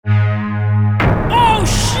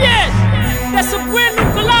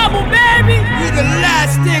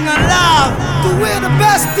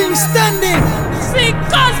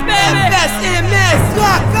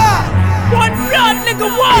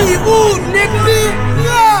nigga, what? Ooh, nigga.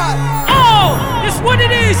 Oh, that's what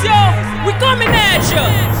it is, yo. We coming at ya.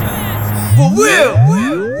 For real.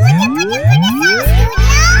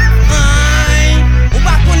 Ou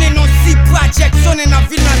pa konnen non si project sonne nan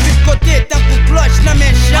vil nan tout kote tant pou clutch nan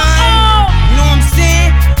men shine. Know what I'm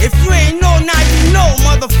saying? If you ain't know, now you know,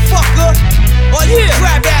 motherfucker. All you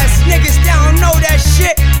crab ass niggas that don't know that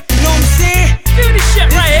shit. Know what I'm saying? Feel this shit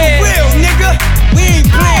right here. For real, nigga. We ain't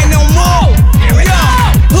playing no more. Yo,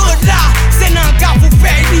 hood là, c'est nan gars pour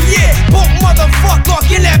faire lier. Bon motherfucker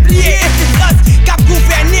qui l'a plié. Efficace, cap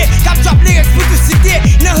gouverner, cap drop les responsabilités.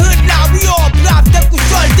 Nan hood là, we all brave, des coups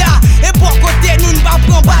soldats. Et pour côté, nous n'pas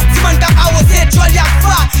prendre bâtiment cap arrosé, troll yak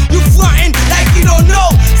fa. You frontin' like you don't know.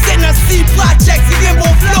 C'est nan si project, si bien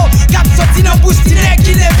bon flow. Cap sorti nan bouche, ti nèg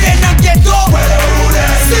qui lève nan ghetto. Where the hood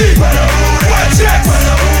at? See, where the hood at? Check. Where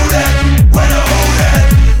the hood at? Where the hood at?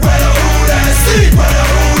 Where the hood at? See, where the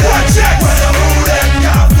hood at? Check. Where the hood at?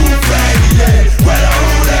 Got food family. Where the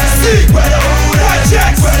hood at? See, where the hood at?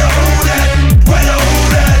 Check. Where the hood at? Where the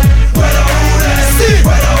hood at? Where the hood at? See,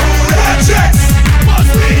 where the hood at? Check.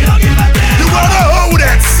 You wanna hold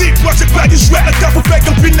that? See, watch it back and shred like that perfect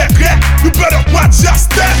up in that crack. You better watch out,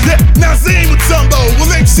 stand there. Now zing with Tumbo, we'll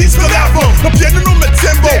make seats for that one. No piano no me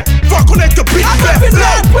tempo. Fuck on that beat back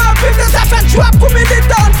flow. Ça fait drop pour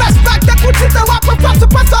militant. Fast back, t'as coûté ta wap, pas se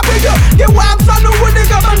passe avec eux. You want some new winning,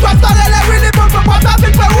 come and drop that and really bon for what I've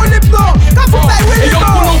been for winning flow. Come for that winning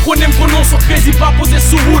flow. Konon so crazy pas posé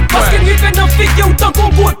sous route. Parce qu'il n'y fait d'un figure autant qu'on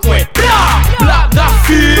goûte, ouais. Blah, da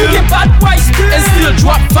feel. You get bad price still. And still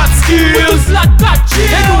drop fat skills. We tous la catch.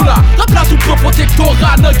 Et nous là, rap là tout pro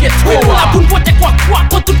protectorat dans ghetto. Oui, nous là pour protéger quoi,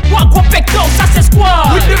 contre tout quoi, gros pecto, ça c'est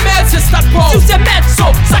squad. With the meds, c'est start pause. Si c'est mettre so,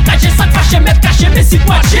 ça cache, ça fâche, mettre caché, mais si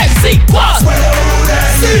quoi, check, c'est quoi? Where the hood at?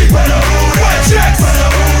 See, where the hood at? Check. Where the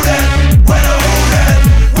hood at? Where the hood at?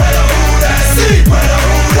 Where the hood at? See, where the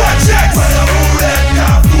hood at? Check. Where the hood at?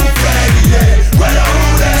 Got food family. Where the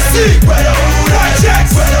hood at? See, where the hood at? Check.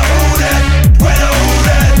 Where the hood at? Where the hood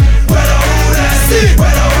at? Where the hood at? See,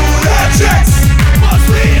 where the hood at? Check.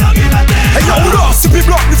 Hey yo, là, c'est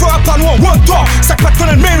bibloc, il faut pas loin, one talk. Ça pas de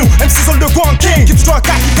connaître le menu, MC Sol de Grand King. Qui toujours un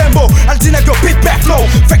kaki tempo, Aldi nègre beat back flow.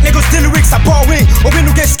 Fait que négocie des lyrics à borrowing. On vient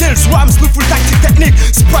nous get skills, rhymes, nous full tactique technique.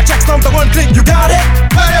 C'est projects number one click, you got it?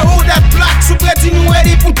 Where the hood at black, sous prêti nous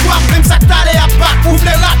ready pour toi. Même ça t'allait à back, ouvre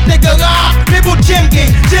les rap, nègre rap. Les beaux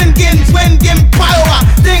Jenkins, Wayne Game, Piowa.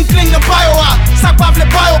 Dinkling de Piowa, ça pave les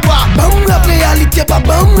Piowa. Bam rap réalité, pas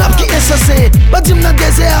bam rap qui est censé. Pas dim dans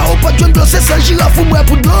désert, ou pas John Doe, c'est ça girafe ou moi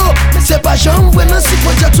pour d'eau. Mais c'est pas j'en veux, non si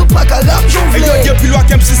project ou pas carab, j'en veux. Hey yo, depuis loin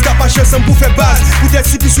qu'M6 cap à chasse, pour faire base. Ou d'être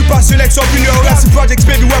si puis suis pas sélection, puis le reste. Si projects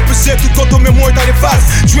baby, ouais, plus c'est tout quand on mémoire dans les phases.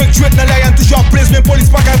 Jouer dans l'air, y'en toujours place, même police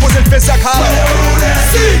pas qu'à poser le fait sac. Where the hood at?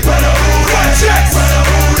 See, where the hood at? Check. Where the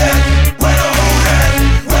hood at? Where the hood at?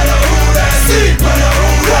 Where the hood at? See, where the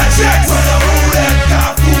hood at? Check. Where the hood at?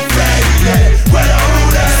 Got food family. Where the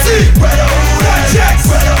hood at? See, where the hood at? Check.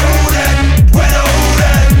 Where the hood at? Where the hood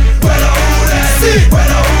at? Where the hood at? See, where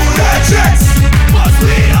the hood at? Check.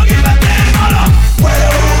 Where the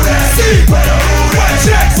hood at? See, where the hood at?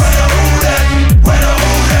 Check. Where the hood at? Where the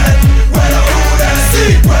hood at? Where the hood at?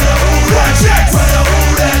 See, where the hood at? Check. Where the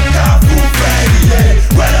hood at? Got food family.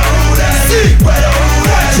 Where the hood at? See, where the hood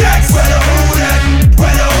at? Check. Where the hood at?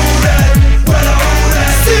 Where the hood at? Where the hood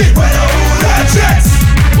at? See, where the hood at? Check.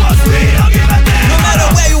 No matter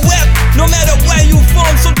where you at, no matter where you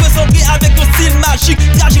from, son présenté avec ton style magique,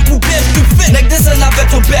 tragique ou bête tout fait. Nèg descend avec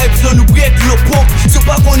ton père, puis nous break le pompe. C'est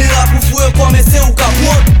pas qu'on est là pour fouiller quoi, mais c'est au cap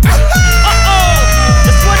one.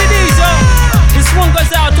 That's what it is, yo. This one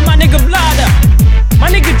goes out to my nigga Vlada, my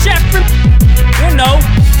nigga Jack from, you know.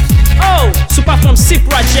 Oh, c'est pas from C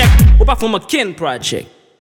Project, ou pas from a Kin Project.